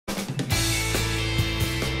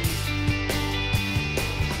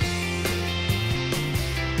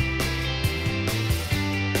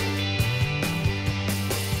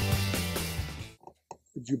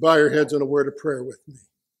you bow your heads in a word of prayer with me?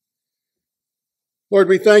 Lord,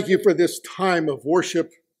 we thank you for this time of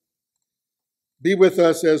worship. Be with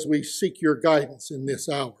us as we seek your guidance in this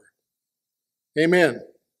hour. Amen.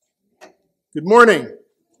 Good morning.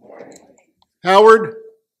 Howard,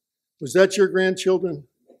 was that your grandchildren?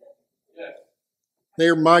 Yes. They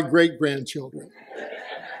are my great-grandchildren.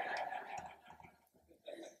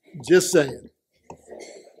 Just saying.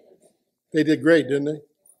 They did great, didn't they?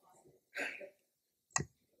 I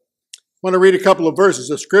want to read a couple of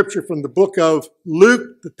verses of scripture from the book of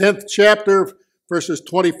Luke, the 10th chapter, verses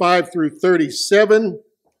 25 through 37.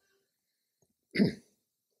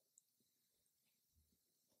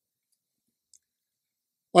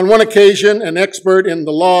 On one occasion, an expert in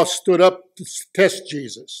the law stood up to test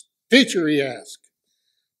Jesus. "Teacher," he asked,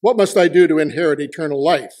 "what must I do to inherit eternal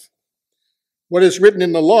life?" "What is written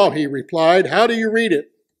in the law?" he replied. "How do you read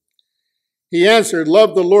it?" He answered,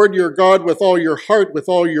 "Love the Lord your God with all your heart, with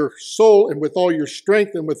all your soul, and with all your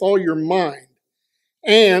strength, and with all your mind,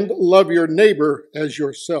 and love your neighbor as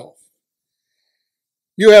yourself."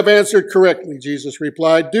 "You have answered correctly," Jesus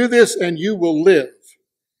replied. "Do this and you will live."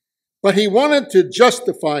 But he wanted to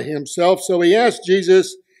justify himself, so he asked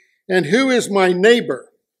Jesus, "And who is my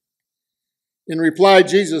neighbor?" In reply,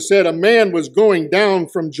 Jesus said, "A man was going down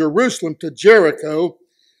from Jerusalem to Jericho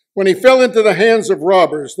when he fell into the hands of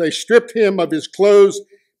robbers. They stripped him of his clothes,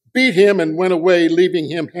 beat him, and went away, leaving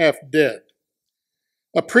him half dead.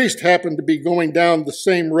 A priest happened to be going down the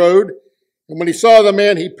same road, and when he saw the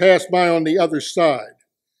man, he passed by on the other side.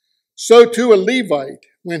 So too a Levite,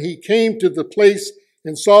 when he came to the place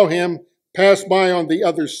and saw him, passed by on the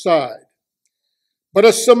other side. But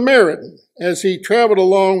a Samaritan, as he traveled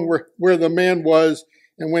along where the man was,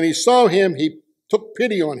 and when he saw him, he took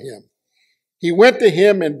pity on him. He went to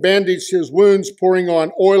him and bandaged his wounds, pouring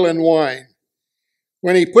on oil and wine.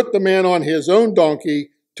 When he put the man on his own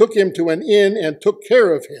donkey, took him to an inn and took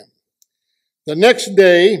care of him. The next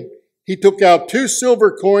day, he took out 2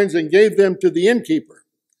 silver coins and gave them to the innkeeper.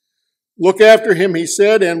 'Look after him,' he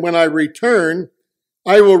said, 'and when I return,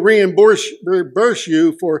 I will reimburse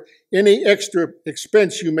you for any extra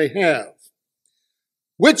expense you may have.'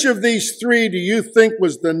 Which of these 3 do you think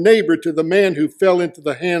was the neighbor to the man who fell into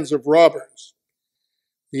the hands of robbers?"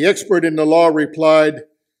 The expert in the law replied,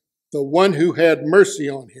 "The one who had mercy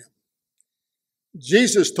on him."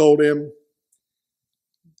 Jesus told him,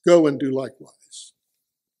 "Go and do likewise."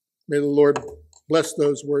 May the Lord bless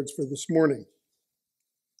those words for this morning.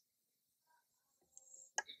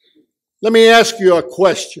 Let me ask you a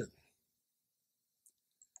question.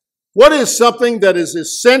 What is something that is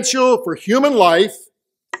essential for human life,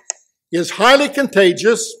 is highly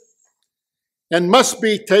contagious, and must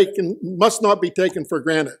not be taken for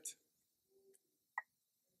granted?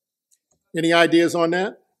 Any ideas on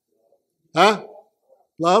that? Huh?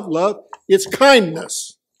 Love. It's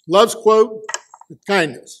kindness. Love's quote,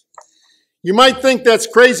 kindness. You might think that's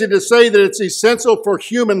crazy to say that it's essential for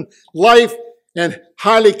human life and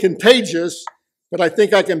highly contagious, but I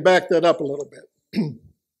think I can back that up a little bit.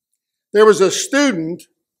 There was a student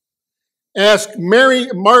asked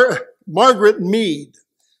Margaret Mead,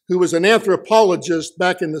 who was an anthropologist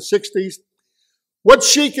back in the 60s, what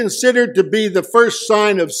she considered to be the first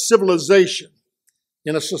sign of civilization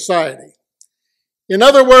in a society. In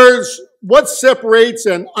other words, what separates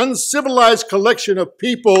an uncivilized collection of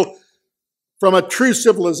people from a true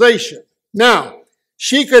civilization? Now,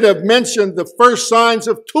 she could have mentioned the first signs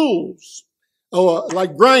of tools,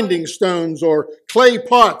 like grinding stones or clay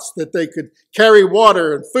pots that they could carry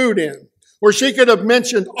water and food in. Or she could have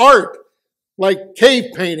mentioned art, like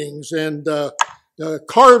cave paintings and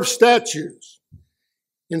carved statues.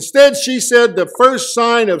 Instead, she said the first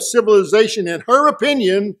sign of civilization, in her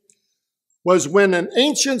opinion, was when an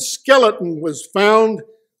ancient skeleton was found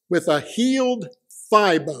with a healed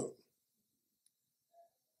thigh bone.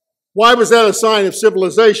 Why was that a sign of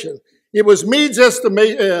civilization? It was Mead's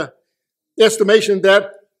estimation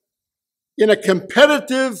that in a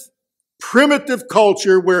competitive, primitive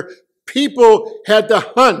culture where people had to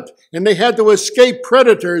hunt and they had to escape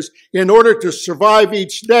predators in order to survive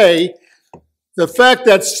each day, the fact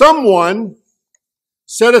that someone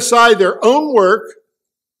set aside their own work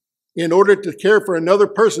in order to care for another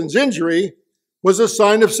person's injury was a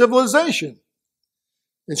sign of civilization.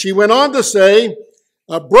 And she went on to say,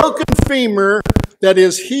 a broken femur that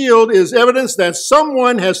is healed is evidence that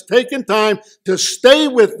someone has taken time to stay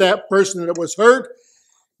with that person that was hurt,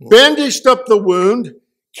 bandaged up the wound,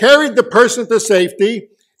 carried the person to safety,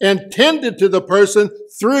 and tended to the person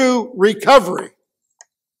through recovery.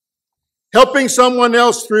 Helping someone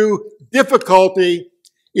else through difficulty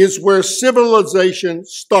is where civilization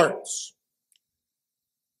starts.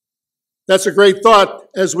 That's a great thought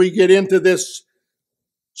as we get into this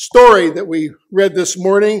story that we read this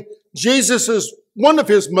morning. Jesus is one of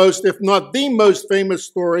his most, if not the most famous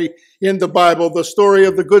story in the Bible, the story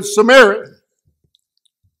of the Good Samaritan.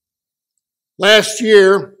 Last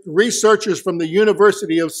year, researchers from the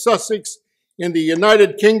University of Sussex in the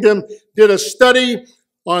United Kingdom did a study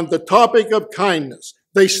on the topic of kindness.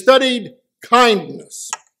 They studied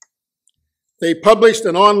kindness. They published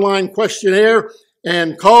an online questionnaire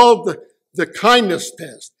and called the kindness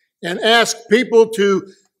test and asked people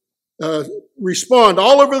to respond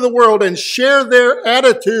all over the world and share their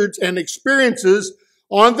attitudes and experiences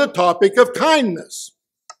on the topic of kindness.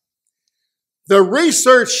 The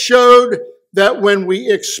research showed that when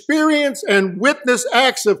we experience and witness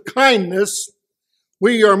acts of kindness,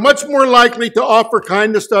 we are much more likely to offer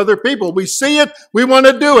kindness to other people. We see it, we want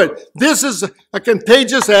to do it. This is a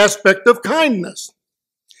contagious aspect of kindness.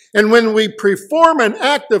 And when we perform an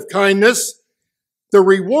act of kindness, the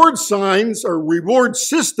reward signs or reward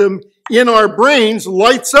system in our brains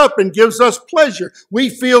lights up and gives us pleasure. We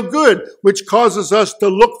feel good, which causes us to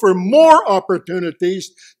look for more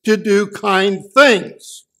opportunities to do kind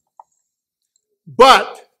things.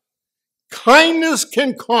 But kindness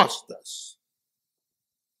can cost us.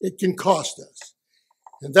 It can cost us.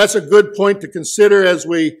 And that's a good point to consider as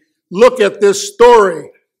we look at this story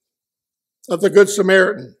of the Good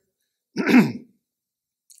Samaritan.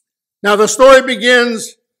 Now, the story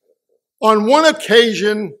begins on one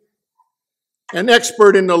occasion. An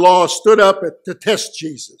expert in the law stood up to test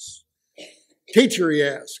Jesus. Teacher, he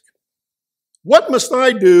asked, what must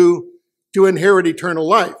I do to inherit eternal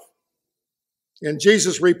life? And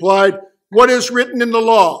Jesus replied, what is written in the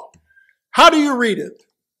law? How do you read it?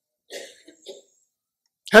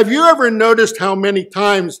 Have you ever noticed how many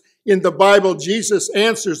times in the Bible Jesus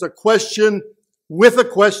answers a question with a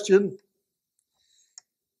question?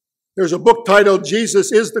 There's a book titled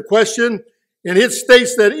Jesus is the Question, and it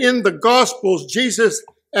states that in the Gospels, Jesus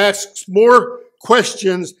asks more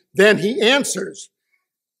questions than he answers.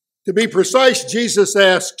 To be precise, Jesus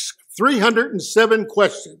asks 307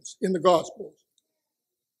 questions in the Gospels.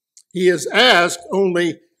 He is asked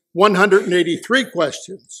only 183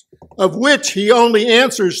 questions, of which he only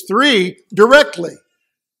answers 3 directly.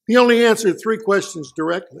 He only answered 3 questions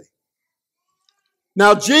directly.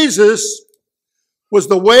 Now, Jesus was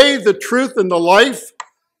the way, the truth, and the life.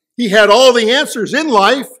 He had all the answers in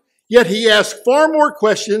life, yet he asked far more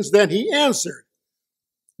questions than he answered.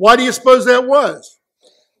 Why do you suppose that was?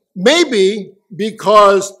 Maybe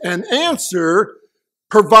because an answer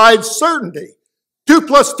provides certainty. 2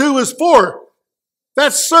 plus 2 is 4.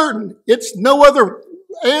 That's certain. It's no other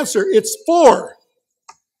answer. It's 4.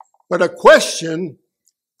 But a question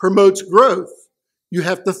promotes growth. You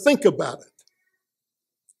have to think about it.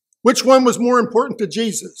 Which one was more important to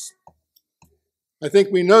Jesus? I think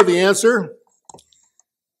we know the answer.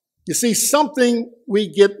 You see, sometimes we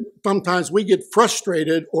get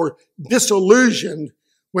frustrated or disillusioned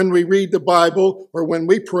when we read the Bible or when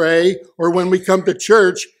we pray or when we come to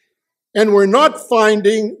church, and we're not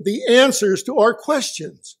finding the answers to our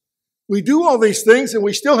questions. We do all these things and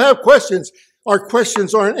we still have questions. Our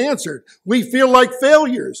questions aren't answered. We feel like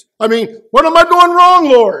failures. I mean, what am I doing wrong,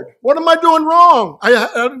 Lord? What am I doing wrong? I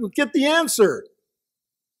don't get the answer.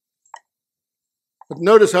 But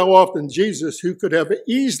notice how often Jesus, who could have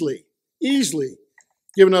easily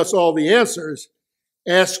given us all the answers,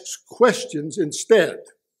 asks questions instead.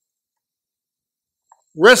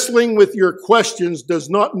 Wrestling with your questions does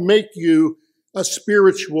not make you a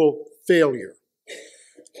spiritual failure.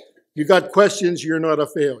 You got questions, you're not a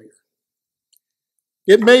failure.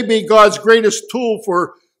 It may be God's greatest tool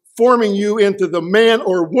for forming you into the man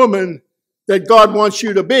or woman that God wants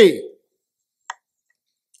you to be.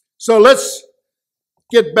 So let's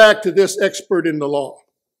get back to this expert in the law.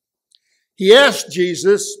 He asked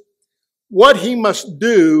Jesus what he must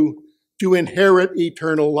do to inherit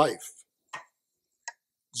eternal life.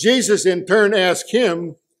 Jesus in turn asked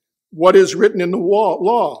him what is written in the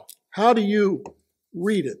law. How do you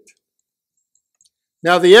read it?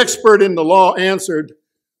 Now the expert in the law answered,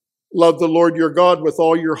 love the Lord your God with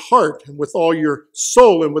all your heart and with all your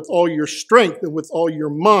soul and with all your strength and with all your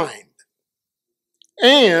mind.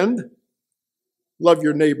 And love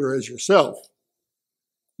your neighbor as yourself.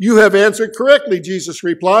 You have answered correctly, Jesus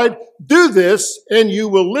replied. Do this and you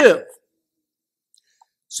will live.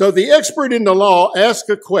 So the expert in the law asked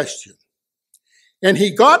a question, and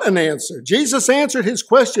he got an answer. Jesus answered his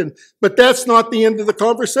question, but that's not the end of the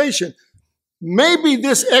conversation. Maybe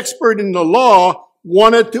this expert in the law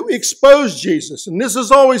wanted to expose Jesus, and this has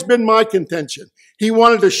always been my contention. He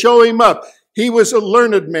wanted to show him up. He was a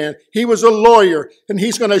learned man. He was a lawyer. And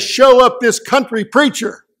he's going to show up this country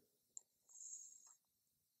preacher.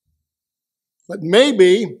 But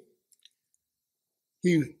maybe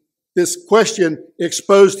this question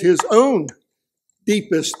exposed his own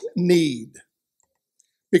deepest need.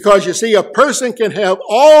 Because you see, a person can have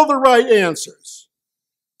all the right answers,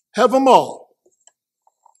 have them all,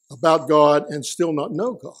 about God and still not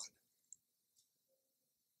know God.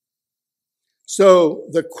 So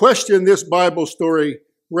the question this Bible story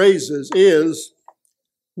raises is,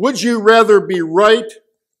 would you rather be right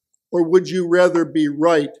or would you rather be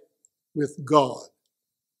right with God?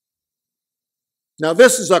 Now,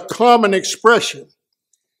 this is a common expression,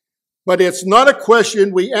 but it's not a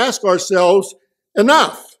question we ask ourselves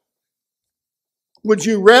enough. Would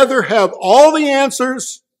you rather have all the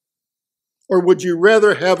answers or would you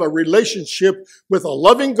rather have a relationship with a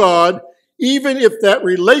loving God, even if that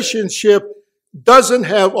relationship doesn't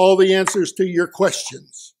have all the answers to your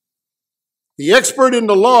questions? The expert in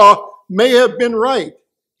the law may have been right.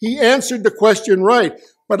 He answered the question right,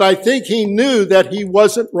 but I think he knew that he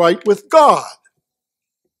wasn't right with God.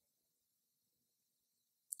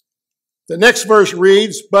 The next verse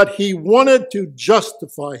reads, but he wanted to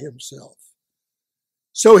justify himself.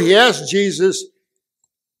 So he asked Jesus,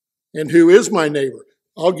 and who is my neighbor?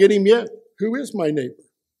 I'll get him yet. Who is my neighbor?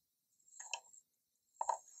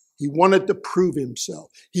 He wanted to prove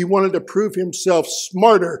himself. He wanted to prove himself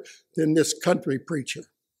smarter than this country preacher.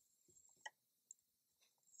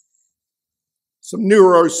 Some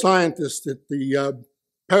neuroscientists at the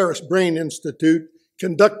Paris Brain Institute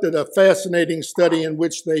conducted a fascinating study in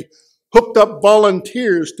which they hooked up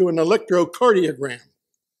volunteers to an electrocardiogram.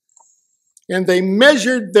 And they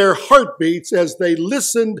measured their heartbeats as they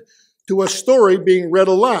listened to a story being read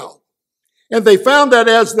aloud. And they found that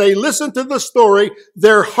as they listened to the story,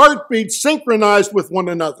 their heartbeats synchronized with one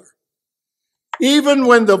another. Even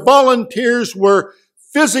when the volunteers were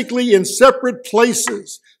physically in separate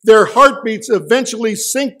places, their heartbeats eventually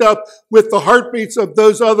synced up with the heartbeats of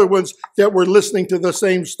those other ones that were listening to the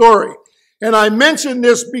same story. And I mention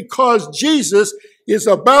this because Jesus is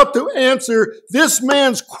about to answer this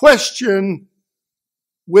man's question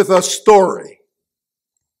with a story.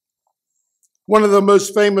 One of the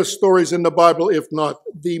most famous stories in the Bible, if not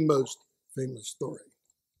the most famous story.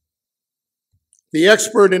 The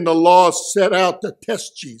expert in the law set out to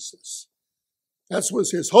test Jesus. That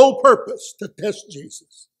was his whole purpose, to test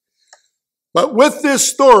Jesus. But with this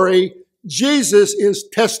story, Jesus is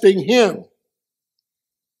testing him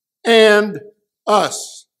and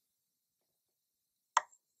us.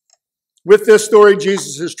 With this story,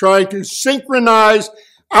 Jesus is trying to synchronize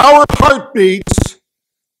our heartbeats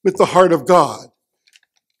with the heart of God.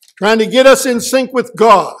 Trying to get us in sync with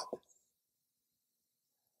God.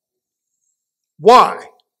 Why?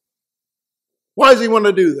 Why does he want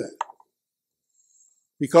to do that?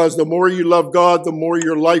 Because the more you love God, the more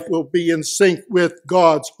your life will be in sync with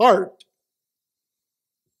God's heart.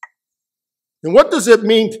 And what does it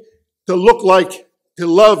mean to look like to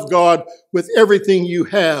love God with everything you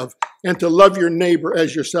have and to love your neighbor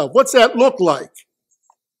as yourself? What's that look like?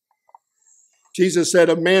 Jesus said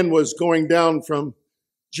a man was going down from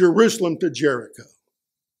Jerusalem to Jericho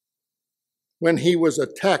when he was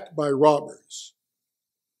attacked by robbers.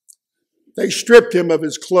 They stripped him of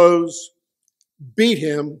his clothes, beat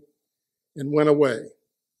him, and went away,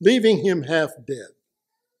 leaving him half dead.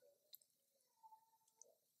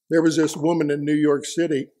 There was this woman in New York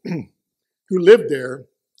City who lived there,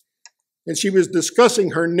 and she was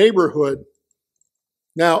discussing her neighborhood.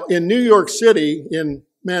 Now, in New York City, in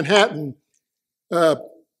Manhattan,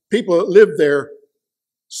 people that live there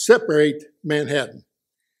separate Manhattan.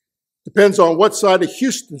 Depends on what side of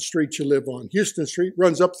Houston Street you live on. Houston Street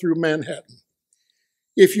runs up through Manhattan.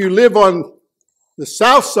 If you live on the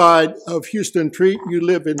south side of Houston Street, you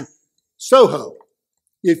live in Soho.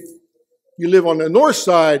 If you live on the north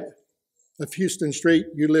side of Houston Street,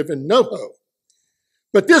 you live in NoHo.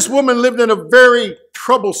 But this woman lived in a very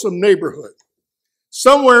troublesome neighborhood,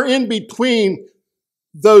 somewhere in between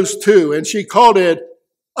those two, and she called it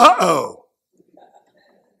uh-oh.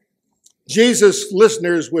 Jesus'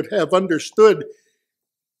 listeners would have understood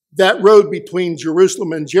that road between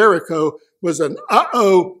Jerusalem and Jericho was an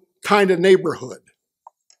uh-oh kind of neighborhood.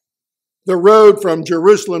 The road from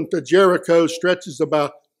Jerusalem to Jericho stretches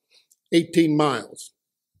about 18 miles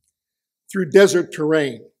through desert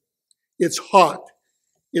terrain. It's hot,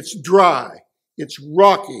 it's dry, it's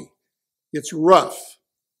rocky, it's rough.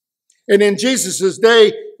 And in Jesus'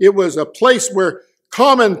 day, it was a place where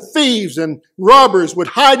common thieves and robbers would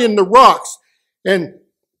hide in the rocks and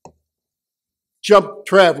jump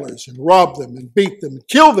travelers and rob them and beat them and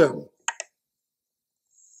kill them.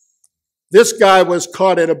 This guy was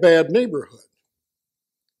caught in a bad neighborhood.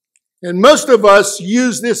 And most of us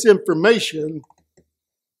use this information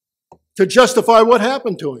to justify what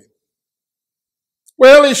happened to him.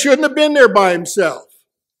 Well, he shouldn't have been there by himself.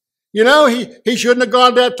 You know, he shouldn't have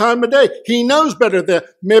gone that time of day. He knows better that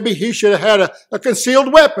maybe he should have had a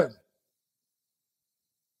concealed weapon.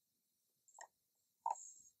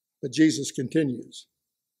 But Jesus continues.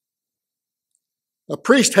 A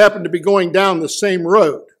priest happened to be going down the same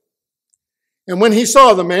road. And when he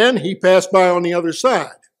saw the man, he passed by on the other side.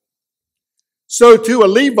 So too a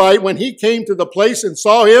Levite, when he came to the place and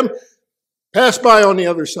saw him, passed by on the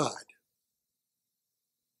other side.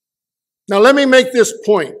 Now let me make this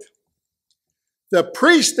point. The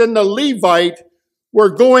priest and the Levite were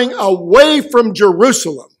going away from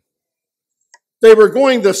Jerusalem. They were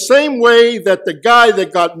going the same way that the guy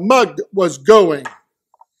that got mugged was going.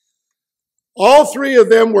 All three of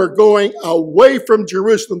them were going away from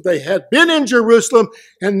Jerusalem. They had been in Jerusalem,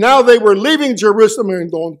 and now they were leaving Jerusalem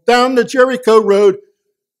and going down the Jericho road,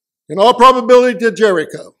 in all probability to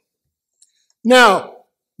Jericho. Now,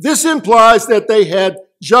 this implies that they had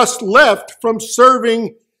just left from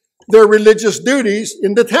serving their religious duties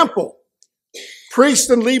in the temple. Priests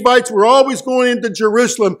and Levites were always going into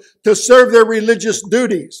Jerusalem to serve their religious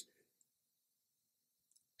duties.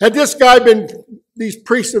 Had these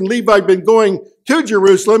priests and Levites been going to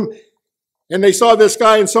Jerusalem and they saw this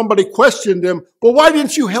guy and somebody questioned him, well, why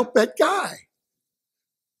didn't you help that guy?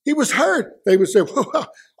 He was hurt. They would say,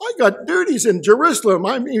 well, I got duties in Jerusalem.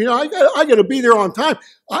 I got to be there on time.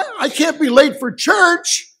 I can't be late for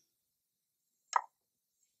church.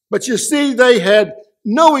 But you see, they had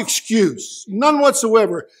no excuse, none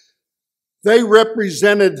whatsoever. They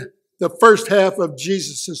represented the first half of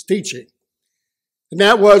Jesus' teaching. And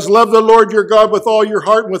that was, love the Lord your God with all your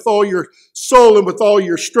heart and with all your soul and with all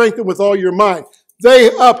your strength and with all your mind. They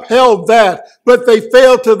upheld that, but they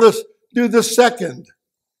failed to do the second.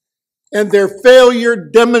 And their failure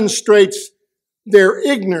demonstrates their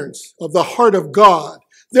ignorance of the heart of God.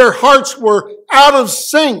 Their hearts were out of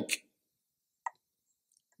sync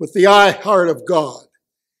with the heart of God.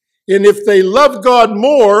 And if they loved God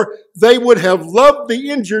more, they would have loved the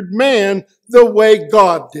injured man the way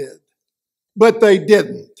God did. But they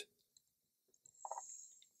didn't.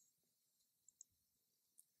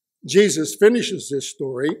 Jesus finishes this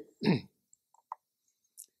story.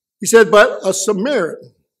 He said, but a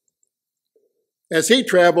Samaritan, as he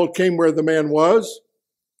traveled, came where the man was.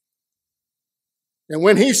 And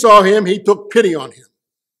when he saw him, he took pity on him.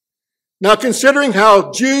 Now, considering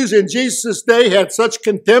how Jews in Jesus' day had such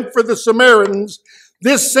contempt for the Samaritans,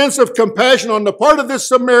 this sense of compassion on the part of this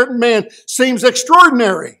Samaritan man seems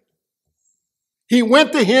extraordinary. He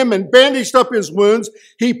went to him and bandaged up his wounds.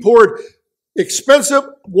 He poured expensive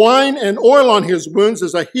wine and oil on his wounds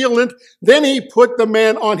as a healant. Then he put the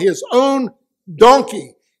man on his own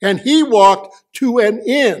donkey, and he walked to an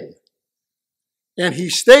inn. And he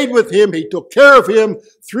stayed with him. He took care of him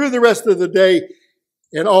through the rest of the day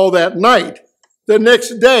and all that night. The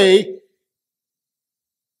next day,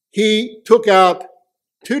 he took out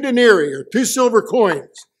 2 denarii or 2 silver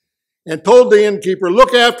coins and told the innkeeper,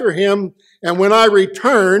 look after him, and when I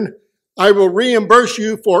return, I will reimburse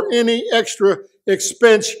you for any extra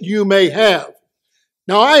expense you may have.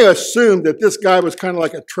 Now, I assumed that this guy was kind of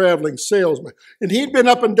like a traveling salesman, and he'd been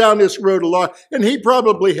up and down this road a lot, and he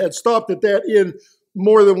probably had stopped at that inn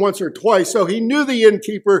more than once or twice. So he knew the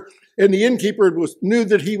innkeeper, and the innkeeper knew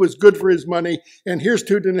that he was good for his money. And here's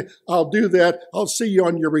 2 denarii. I'll do that. I'll see you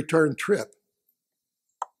on your return trip.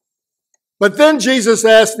 But then Jesus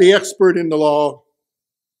asked the expert in the law,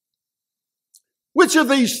 which of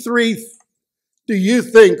these 3 do you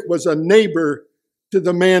think was a neighbor to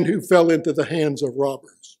the man who fell into the hands of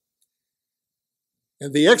robbers?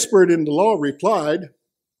 And the expert in the law replied,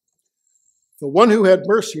 the one who had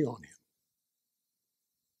mercy on him.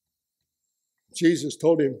 Jesus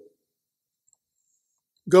told him,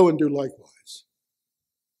 go and do likewise.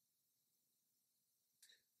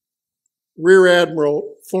 Rear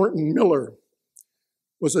Admiral Thornton Miller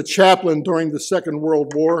was a chaplain during the Second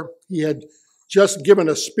World War. He had just given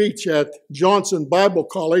a speech at Johnson Bible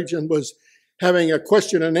College and was having a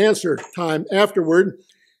question and answer time afterward.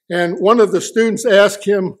 And one of the students asked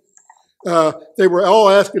him, they were all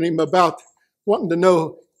asking him about wanting to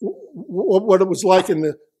know what it was like in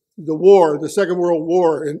the war, the Second World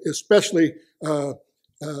War, and especially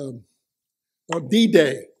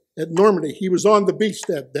D-Day at Normandy. He was on the beach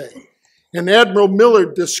that day. And Admiral Miller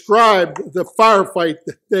described the firefight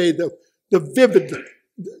that day, the vivid,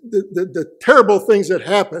 the terrible things that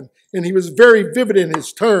happened. And he was very vivid in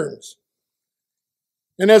his terms.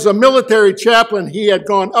 And as a military chaplain, he had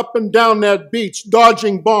gone up and down that beach,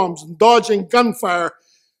 dodging bombs and dodging gunfire,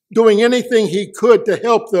 doing anything he could to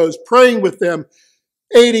help those, praying with them,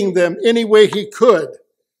 aiding them any way he could.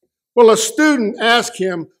 Well, a student asked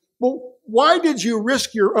him, well, why did you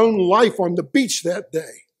risk your own life on the beach that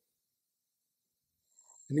day?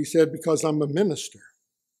 And he said, because I'm a minister.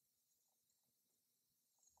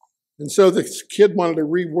 And so the kid wanted to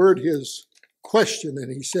reword his question,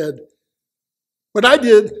 and he said, but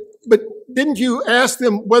didn't you ask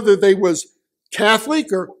them whether they was Catholic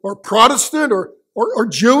or Protestant or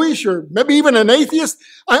Jewish or maybe even an atheist?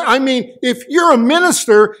 I mean, if you're a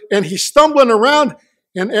minister and he's stumbling around,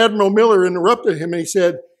 and Admiral Miller interrupted him and he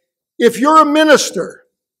said, if you're a minister,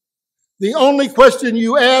 the only question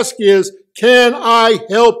you ask is, can I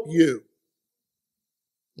help you?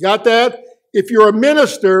 Got that? If you're a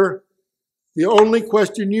minister, the only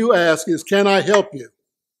question you ask is, can I help you?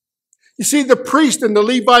 You see, the priest and the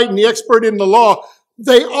Levite and the expert in the law,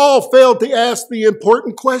 they all failed to ask the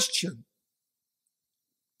important question.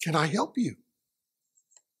 Can I help you?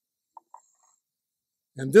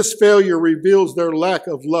 And this failure reveals their lack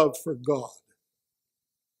of love for God.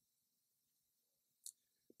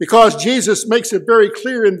 Because Jesus makes it very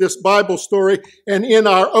clear in this Bible story and in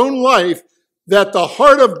our own life that the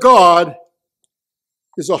heart of God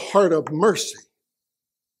is a heart of mercy.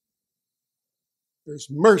 There's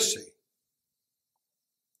mercy.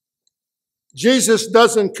 Jesus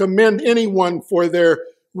doesn't commend anyone for their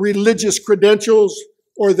religious credentials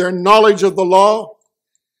or their knowledge of the law.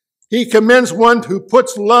 He commends one who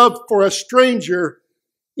puts love for a stranger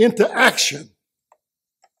into action.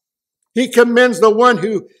 He commends the one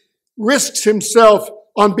who risks himself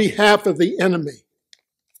on behalf of the enemy.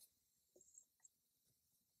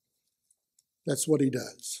 That's what he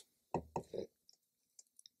does.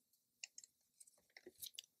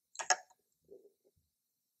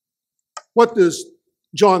 What does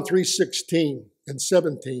John 3:16 and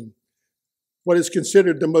 17, what is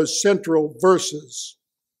considered the most central verses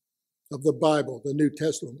of the Bible, the New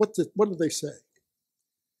Testament, what do they say?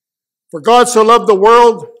 For God so loved the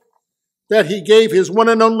world that he gave his one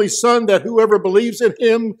and only Son, that whoever believes in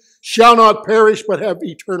him shall not perish but have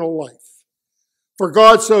eternal life. For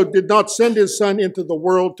God so did not send his Son into the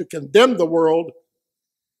world to condemn the world,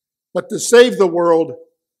 but to save the world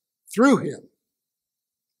through him.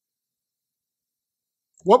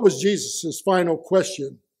 What was Jesus' final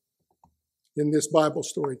question in this Bible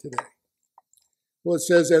story today? Well, it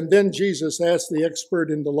says, and then Jesus asked the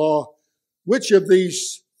expert in the law, which of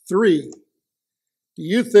these three do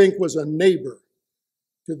you think was a neighbor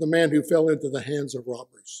to the man who fell into the hands of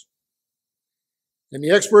robbers? And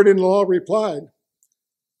the expert in the law replied,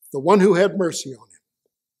 the one who had mercy on him.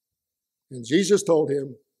 And Jesus told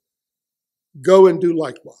him, go and do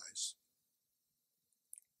likewise.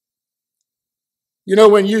 You know,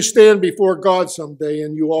 when you stand before God someday,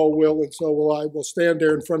 and you all will, and so will I, will stand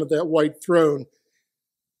there in front of that white throne.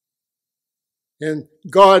 And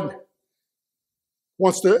God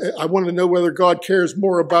I want to know whether God cares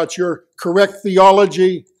more about your correct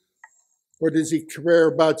theology, or does he care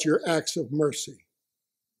about your acts of mercy?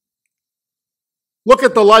 Look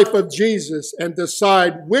at the life of Jesus and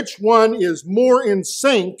decide which one is more in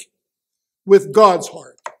sync with God's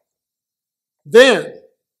heart. Then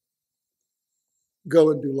go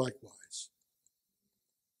and do likewise.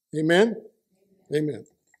 Amen? Amen.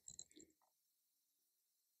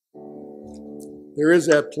 There is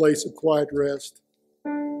that place of quiet rest.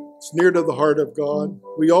 It's near to the heart of God.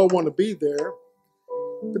 We all want to be there.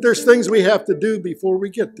 But there's things we have to do before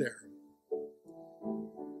we get there.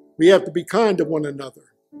 We have to be kind to one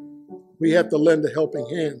another. We have to lend a helping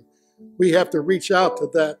hand. We have to reach out to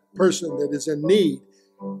that person that is in need.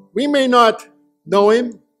 We may not know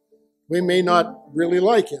him. We may not really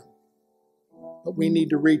like him. But we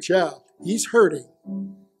need to reach out. He's hurting.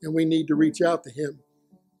 And we need to reach out to him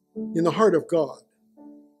in the heart of God.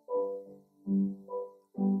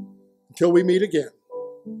 Until we meet again.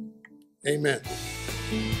 Amen.